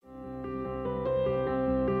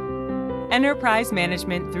Enterprise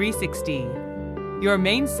Management 360, your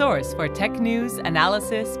main source for tech news,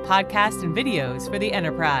 analysis, podcasts, and videos for the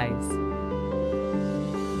enterprise.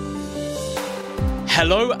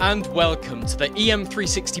 Hello and welcome to the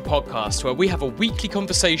EM360 Podcast, where we have a weekly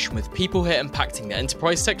conversation with people here impacting the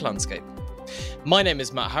enterprise tech landscape. My name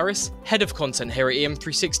is Matt Harris, Head of Content here at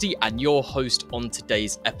EM360 and your host on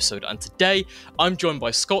today's episode. And today, I'm joined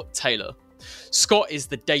by Scott Taylor. Scott is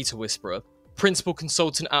the Data Whisperer, Principal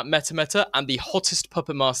Consultant at MetaMeta, and the hottest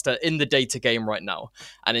puppet master in the data game right now.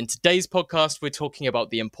 And in today's podcast, we're talking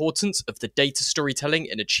about the importance of the data storytelling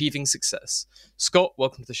in achieving success. Scott,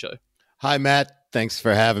 welcome to the show. Hi, Matt. Thanks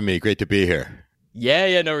for having me. Great to be here.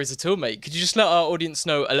 Yeah, no worries at all, mate. Could you just let our audience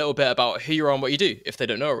know a little bit about who you are and what you do, if they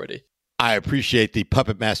don't know already? I appreciate the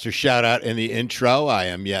Puppet Master shout out in the intro. I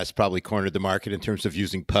am, yes, probably cornered the market in terms of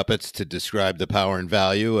using puppets to describe the power and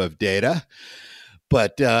value of data.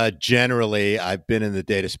 But generally, I've been in the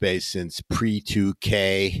data space since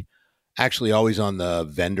pre-2K, actually always on the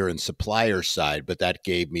vendor and supplier side, but that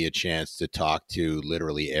gave me a chance to talk to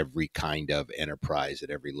literally every kind of enterprise at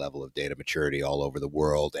every level of data maturity all over the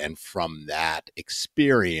world. And from that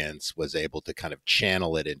experience, was able to kind of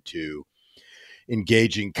channel it into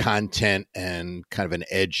engaging content and kind of an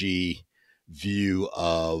edgy view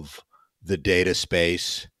of the data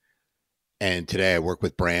space. And today I work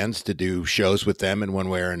with brands to do shows with them in one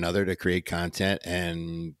way or another to create content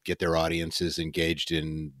and get their audiences engaged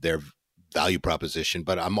in their value proposition.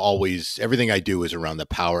 But everything I do is around the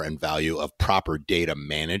power and value of proper data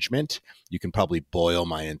management. You can probably boil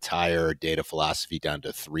my entire data philosophy down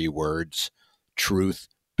to 3 words: truth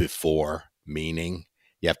before meaning.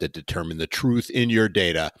 You have to determine the truth in your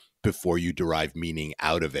data before you derive meaning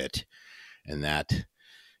out of it. And that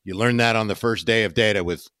you learn that on the first day of data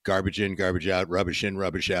with garbage in, garbage out, rubbish in,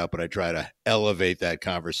 rubbish out. But I try to elevate that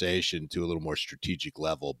conversation to a little more strategic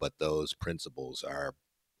level. But those principles are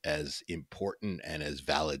as important and as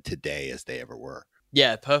valid today as they ever were.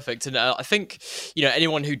 Yeah, perfect. And I think,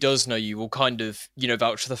 anyone who does know you will kind of,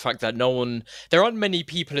 vouch for the fact that there aren't many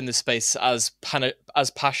people in this space as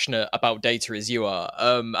passionate about data as you are.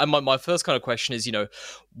 And my first kind of question is,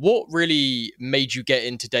 what really made you get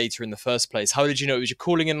into data in the first place? How did you know it was your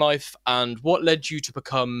calling in life? And what led you to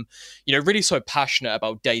become, really so passionate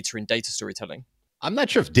about data and data storytelling? I'm not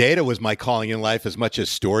sure if data was my calling in life as much as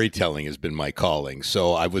storytelling has been my calling.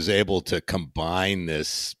 So I was able to combine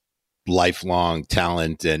this lifelong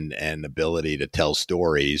talent and ability to tell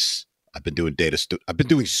stories. I've been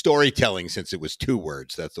doing storytelling since it was 2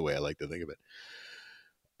 words. That's the way I like to think of it.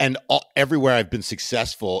 And everywhere I've been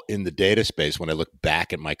successful in the data space, when I look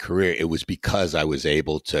back at my career, it was because I was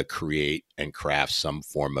able to create and craft some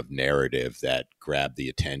form of narrative that grabbed the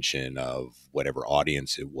attention of whatever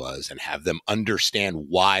audience it was and have them understand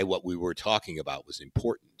why what we were talking about was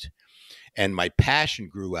important. And my passion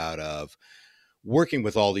grew out of working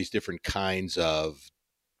with all these different kinds of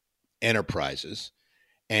enterprises,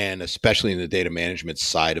 and especially in the data management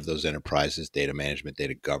side of those enterprises: data management,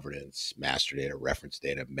 data governance, master data, reference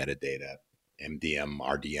data, metadata, MDM,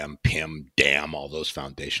 RDM, PIM, DAM, all those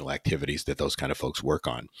foundational activities that those kind of folks work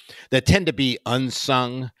on that tend to be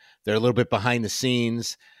unsung. They're a little bit behind the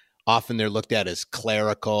scenes. Often they're looked at as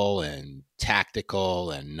clerical and tactical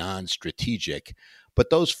and non-strategic. But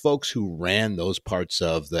those folks who ran those parts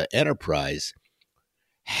of the enterprise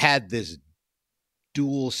had this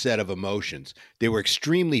dual set of emotions. They were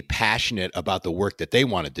extremely passionate about the work that they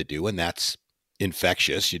wanted to do, and that's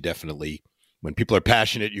infectious. You definitely, when people are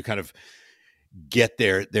passionate, you kind of get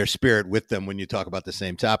their spirit with them when you talk about the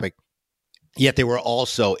same topic. Yet they were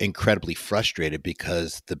also incredibly frustrated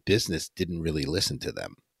because the business didn't really listen to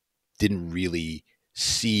them, didn't really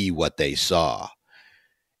see what they saw.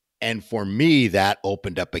 And for me, that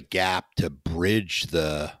opened up a gap to bridge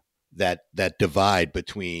that divide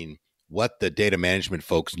between what the data management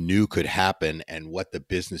folks knew could happen and what the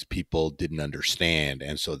business people didn't understand.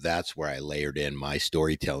 And so that's where I layered in my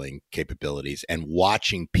storytelling capabilities, and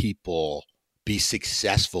watching people be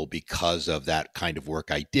successful because of that kind of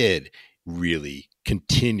work I did really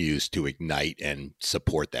continues to ignite and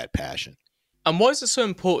support that passion. And why is it so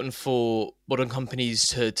important for modern companies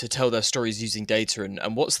to tell their stories using data?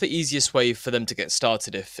 And what's the easiest way for them to get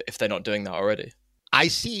started if they're not doing that already? I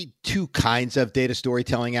see 2 kinds of data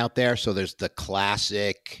storytelling out there. So there's the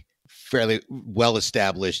classic, fairly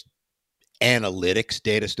well-established analytics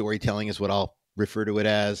data storytelling is what I'll refer to it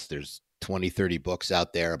as. There's 20, 30 books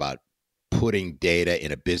out there about putting data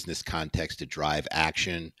in a business context to drive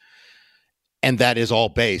action. And that is all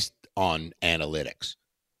based on analytics,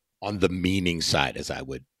 on the meaning side, as I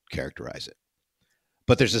would characterize it.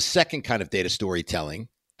 But there's a second kind of data storytelling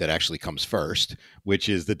that actually comes first, which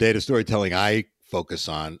is the data storytelling I focus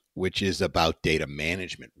on, which is about data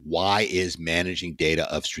management. Why is managing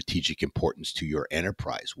data of strategic importance to your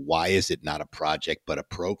enterprise? Why is it not a project, but a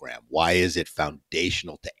program? Why is it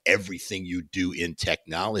foundational to everything you do in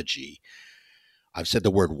technology? I've said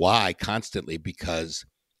the word why constantly because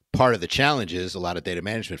part of the challenge is a lot of data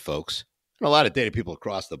management folks and a lot of data people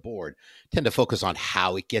across the board tend to focus on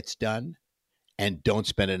how it gets done and don't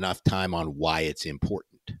spend enough time on why it's important.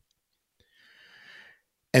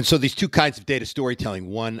 And so these two kinds of data storytelling,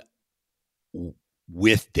 one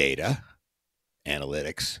with data,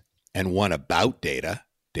 analytics, and one about data,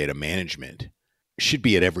 data management, should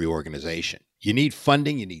be at every organization. You need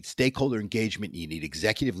funding, you need stakeholder engagement, you need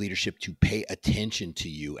executive leadership to pay attention to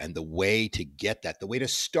you. And the way to get that, the way to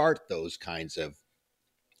start those kinds of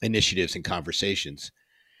initiatives and conversations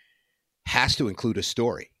has to include a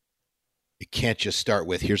story. It can't just start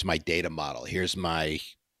with, here's my data model, here's my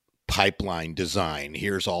pipeline design,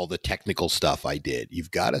 here's all the technical stuff I did. You've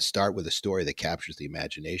got to start with a story that captures the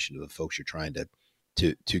imagination of the folks you're trying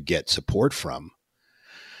to get support from.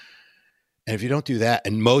 And if you don't do that,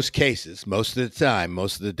 in most cases, most of the time,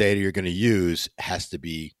 most of the data you're going to use has to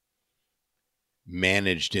be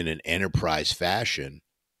managed in an enterprise fashion.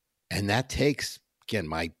 And that takes, again,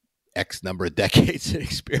 my X number of decades of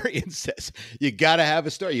experience says you got to have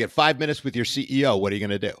a story. You got 5 minutes with your CEO. What are you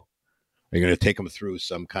going to do? Are you going to take them through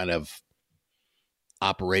some kind of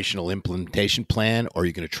operational implementation plan, or are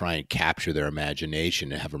you going to try and capture their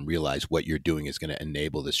imagination and have them realize what you're doing is going to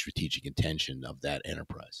enable the strategic intention of that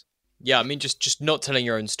enterprise? Yeah, I mean, just not telling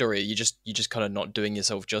your own story. You just kind of not doing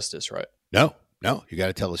yourself justice, right? No, you got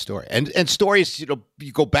to tell a story. And stories, you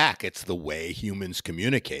go back. It's the way humans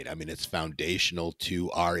communicate. I mean, it's foundational to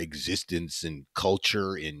our existence and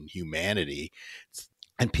culture in humanity.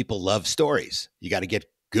 And people love stories. You got to get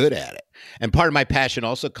good at it. And part of my passion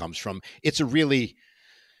also comes from, it's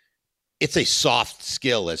a soft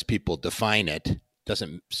skill as people define it.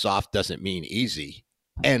 Soft doesn't mean easy.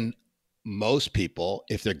 And most people,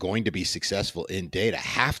 if they're going to be successful in data,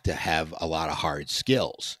 have to have a lot of hard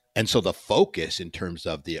skills. And so the focus in terms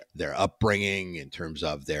of their upbringing, in terms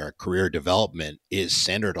of their career development, is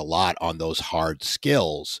centered a lot on those hard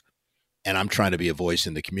skills. And I'm trying to be a voice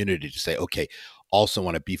in the community to say, okay, also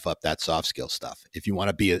want to beef up that soft skill stuff. If you want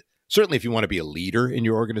to be if you want to be a leader in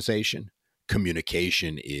your organization,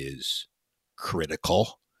 communication is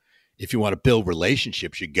critical. If you want to build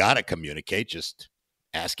relationships, you got to communicate. Just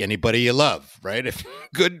ask anybody you love, right? If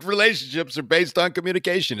good relationships are based on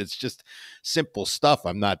communication, it's just simple stuff.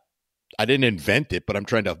 I didn't invent it, but I'm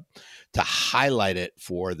trying to highlight it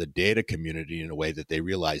for the data community in a way that they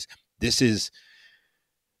realize this is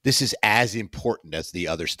as important as the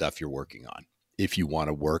other stuff you're working on if you want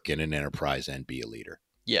to work in an enterprise and be a leader.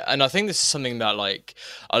 Yeah, and I think this is something that like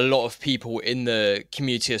a lot of people in the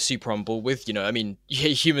community are super on board with. I mean,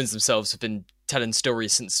 humans themselves have been telling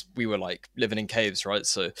stories since we were like living in caves, right?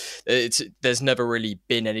 So there's never really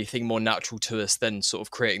been anything more natural to us than sort of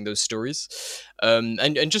creating those stories.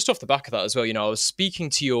 And just off the back of that as well, I was speaking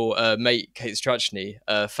to your mate Kate Strachny,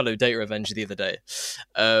 fellow DataVenger, the other day,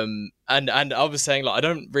 and I was saying, like, I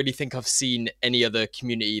don't really think I've seen any other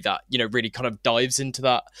community that really kind of dives into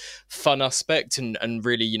that fun aspect and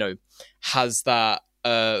really has that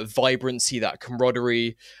vibrancy, that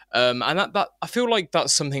camaraderie, and that I feel like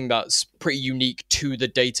that's something that's pretty unique to the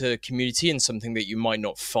data community and something that you might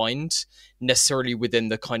not find necessarily within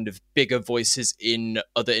the kind of bigger voices in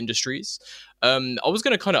other industries. I was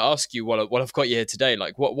going to kind of ask you while I've got you here today,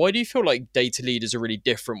 like, why do you feel like data leaders are really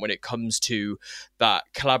different when it comes to that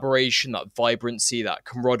collaboration, that vibrancy, that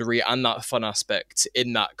camaraderie, and that fun aspect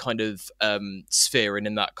in that kind of sphere and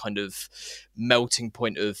in that kind of melting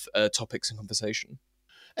point of topics and conversation?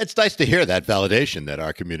 It's nice to hear that validation that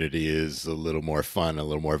our community is a little more fun, a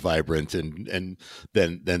little more vibrant, and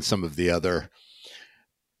than some of the other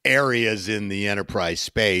areas in the enterprise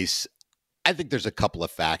space. I think there's a couple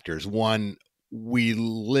of factors. One, we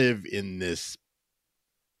live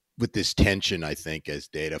with this tension, I think, as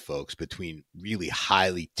data folks, between really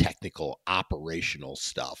highly technical operational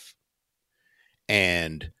stuff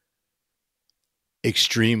and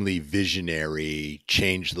extremely visionary,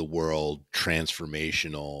 change the world,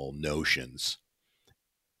 transformational notions.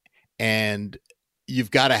 And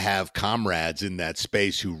you've got to have comrades in that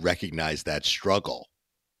space who recognize that struggle,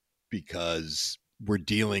 because we're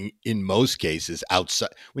dealing, in most cases, outside.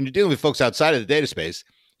 When you're dealing with folks outside of the data space,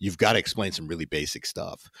 you've got to explain some really basic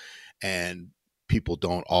stuff, and people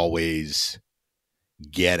don't always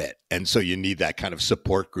get it. And so you need that kind of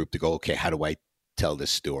support group to go, okay, how do I tell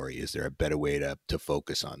this story? Is there a better way to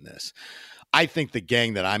focus on this? I think the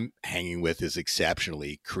gang that I'm hanging with is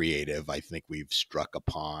exceptionally creative. I think we've struck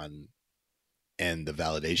upon, and the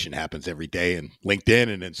validation happens every day in LinkedIn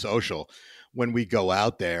and in social, when we go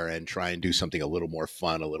out there and try and do something a little more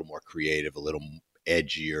fun, a little more creative, a little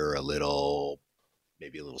edgier,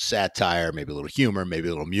 maybe a little satire, maybe a little humor, maybe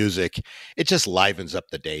a little music. It just livens up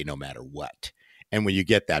the day no matter what. And when you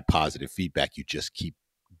get that positive feedback, you just keep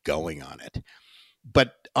going on it.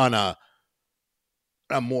 But on a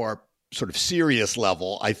more sort of serious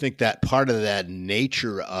level, I think that part of that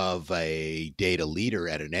nature of a data leader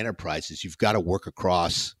at an enterprise is you've got to work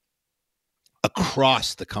across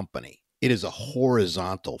the company. It is a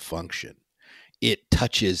horizontal function. It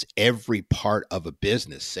touches every part of a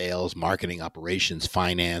business: sales, marketing, operations,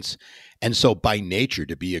 finance. And so by nature,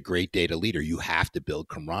 to be a great data leader, you have to build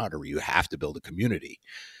camaraderie. You have to build a community.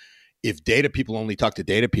 If data people only talk to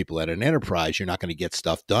data people at an enterprise, you're not going to get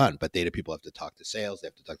stuff done. But data people have to talk to sales, they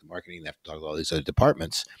have to talk to marketing, they have to talk to all these other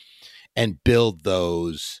departments and build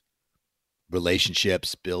those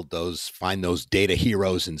relationships, find those data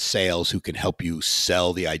heroes in sales who can help you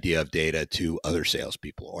sell the idea of data to other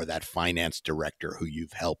salespeople, or that finance director who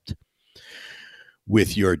you've helped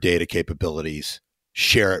with your data capabilities.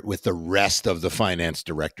 Share it with the rest of the finance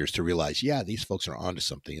directors to realize, yeah, these folks are onto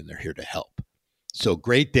something and they're here to help. So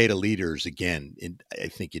great data leaders, again, I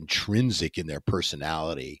think intrinsic in their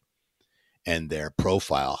personality and their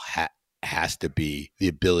profile has to be the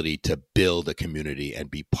ability to build a community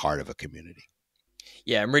and be part of a community.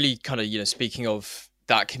 Yeah, and really kind of, speaking of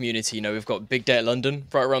that community, we've got Big Data London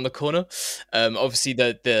right around the corner. Obviously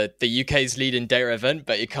the UK's leading data event,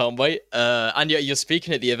 but you can't wait. And you're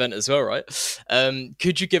speaking at the event as well, right?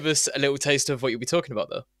 Could you give us a little taste of what you'll be talking about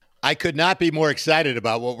there? I could not be more excited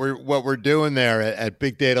about what we're doing there at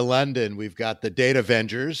Big Data London. We've got the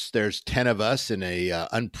DataVengers. There's 10 of us in a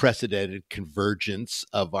unprecedented convergence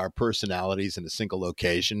of our personalities in a single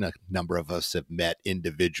location. A number of us have met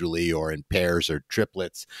individually or in pairs or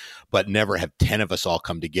triplets, but never have 10 of us all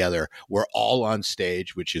come together. We're all on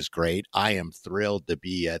stage, which is great. I am thrilled to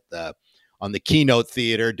be on the keynote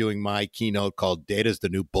theater doing my keynote called Data's the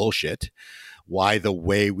New Bullshit. Why the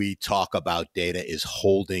way we talk about data is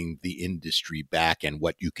holding the industry back and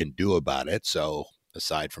what you can do about it. So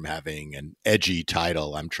aside from having an edgy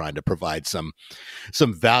title, I'm trying to provide some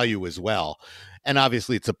value as well. And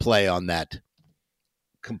obviously it's a play on that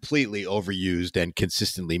completely overused and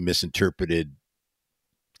consistently misinterpreted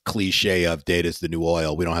cliche of data's the new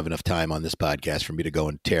oil. We don't have enough time on this podcast for me to go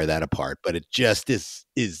and tear that apart, but it just is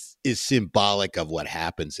symbolic of what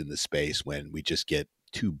happens in the space when we just get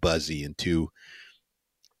too buzzy and too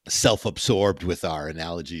self-absorbed with our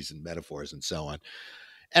analogies and metaphors and so on.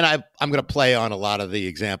 And I'm going to play on a lot of the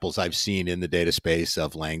examples I've seen in the data space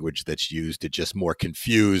of language that's used to just more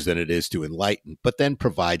confuse than it is to enlighten, but then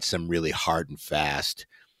provide some really hard and fast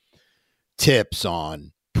tips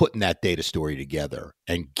on putting that data story together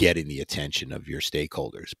and getting the attention of your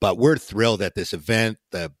stakeholders. But we're thrilled at this event.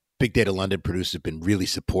 The Big Data London producers have been really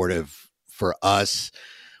supportive for us.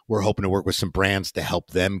 We're hoping to work with some brands to help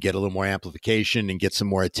them get a little more amplification and get some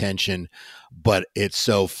more attention. But it's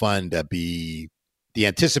so fun to be the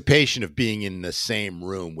anticipation of being in the same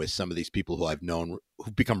room with some of these people who I've known,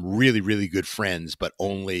 who've become really, really good friends, but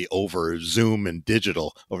only over Zoom and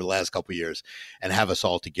digital over the last couple of years, and have us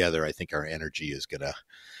all together. I think our energy is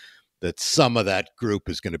that some of that group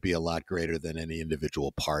is going to be a lot greater than any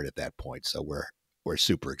individual part at that point. So we're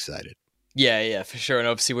super excited. Yeah, for sure. And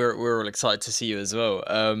obviously we're all excited to see you as well.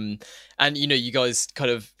 And you guys kind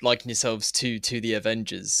of liken yourselves to the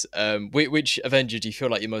Avengers. Which Avenger do you feel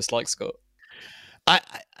like you most like, Scott?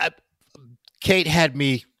 Kate had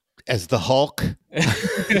me as the Hulk.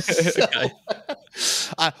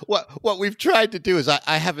 What we've tried to do is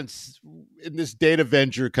I haven't, in this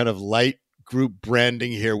DataVenger kind of light group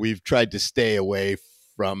branding here, we've tried to stay away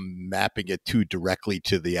from mapping it too directly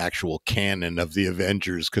to the actual canon of the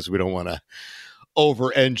Avengers because we don't want to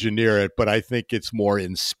over-engineer it. But I think it's more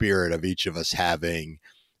in spirit of each of us having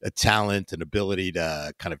a talent and ability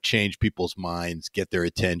to kind of change people's minds, get their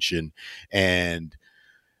attention. And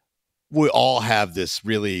we all have this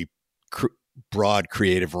really broad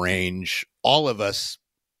creative range. All of us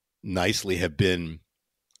nicely have been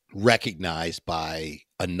recognized by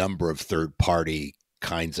a number of third-party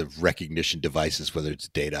kinds of recognition devices, whether it's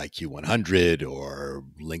Data IQ 100 or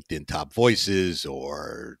LinkedIn Top Voices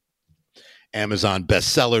or Amazon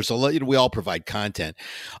bestsellers. So we all provide content.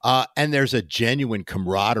 And there's a genuine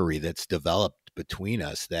camaraderie that's developed between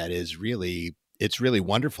us that is it's really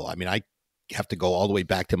wonderful. I mean, I have to go all the way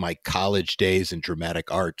back to my college days in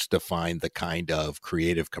dramatic arts to find the kind of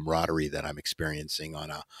creative camaraderie that I'm experiencing on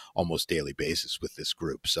a almost daily basis with this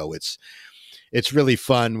group. So it's really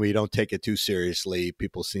fun. We don't take it too seriously.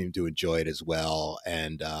 People seem to enjoy it as well.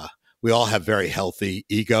 And we all have very healthy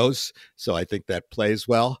egos. So I think that plays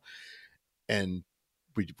well. And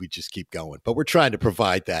we just keep going. But we're trying to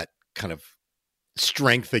provide that kind of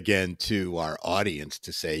strength again to our audience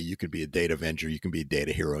to say you can be a data Avenger, you can be a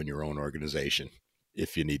data hero in your own organization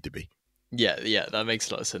if you need to be. Yeah, that makes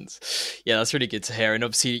a lot of sense. Yeah, that's really good to hear. And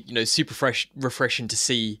obviously, super refreshing to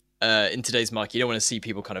see in today's market. You don't want to see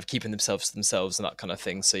people kind of keeping themselves to themselves and that kind of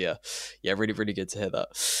thing. So yeah, really, really good to hear that.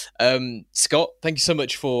 Scott, thank you so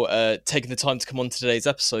much for taking the time to come on to today's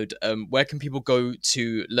episode. Where can people go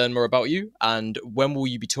to learn more about you, and when will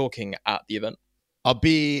you be talking at the event? I'll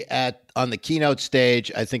be on the keynote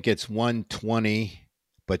stage. I think it's 1:20,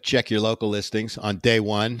 but check your local listings on day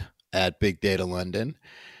one at Big Data London.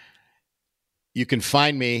 You can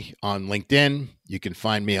find me on LinkedIn. You can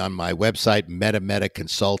find me on my website,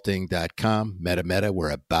 MetaMetaConsulting.com. MetaMeta,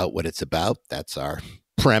 we're about what it's about. That's our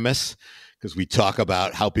premise, because we talk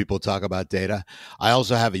about how people talk about data. I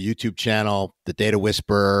also have a YouTube channel, The Data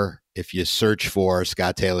Whisperer. If you search for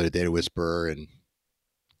Scott Taylor, The Data Whisperer, and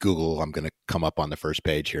Google, I'm going to come up on the first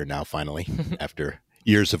page here now, finally, after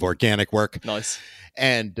years of organic work. Nice.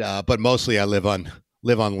 And but mostly I live on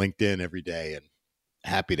LinkedIn every day, and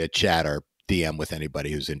happy to chat or DM with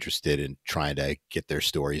anybody who's interested in trying to get their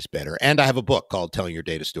stories better. And I have a book called Telling Your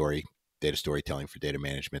Data Story, Data Storytelling for Data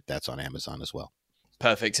Management. That's on Amazon as well.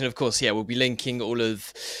 Perfect. And of course, we'll be linking all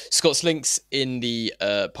of Scott's links in the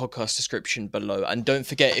podcast description below. And don't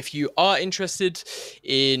forget, if you are interested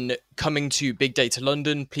in coming to Big Data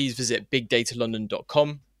London, please visit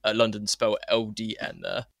bigdatalondon.com. London spelled LDN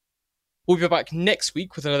there. We'll be back next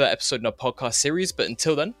week with another episode in our podcast series. But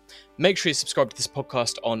until then, make sure you subscribe to this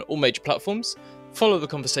podcast on all major platforms. Follow the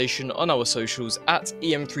conversation on our socials at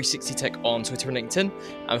EM360 Tech on Twitter and LinkedIn.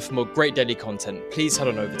 And for more great daily content, please head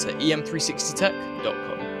on over to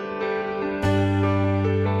em360tech.com.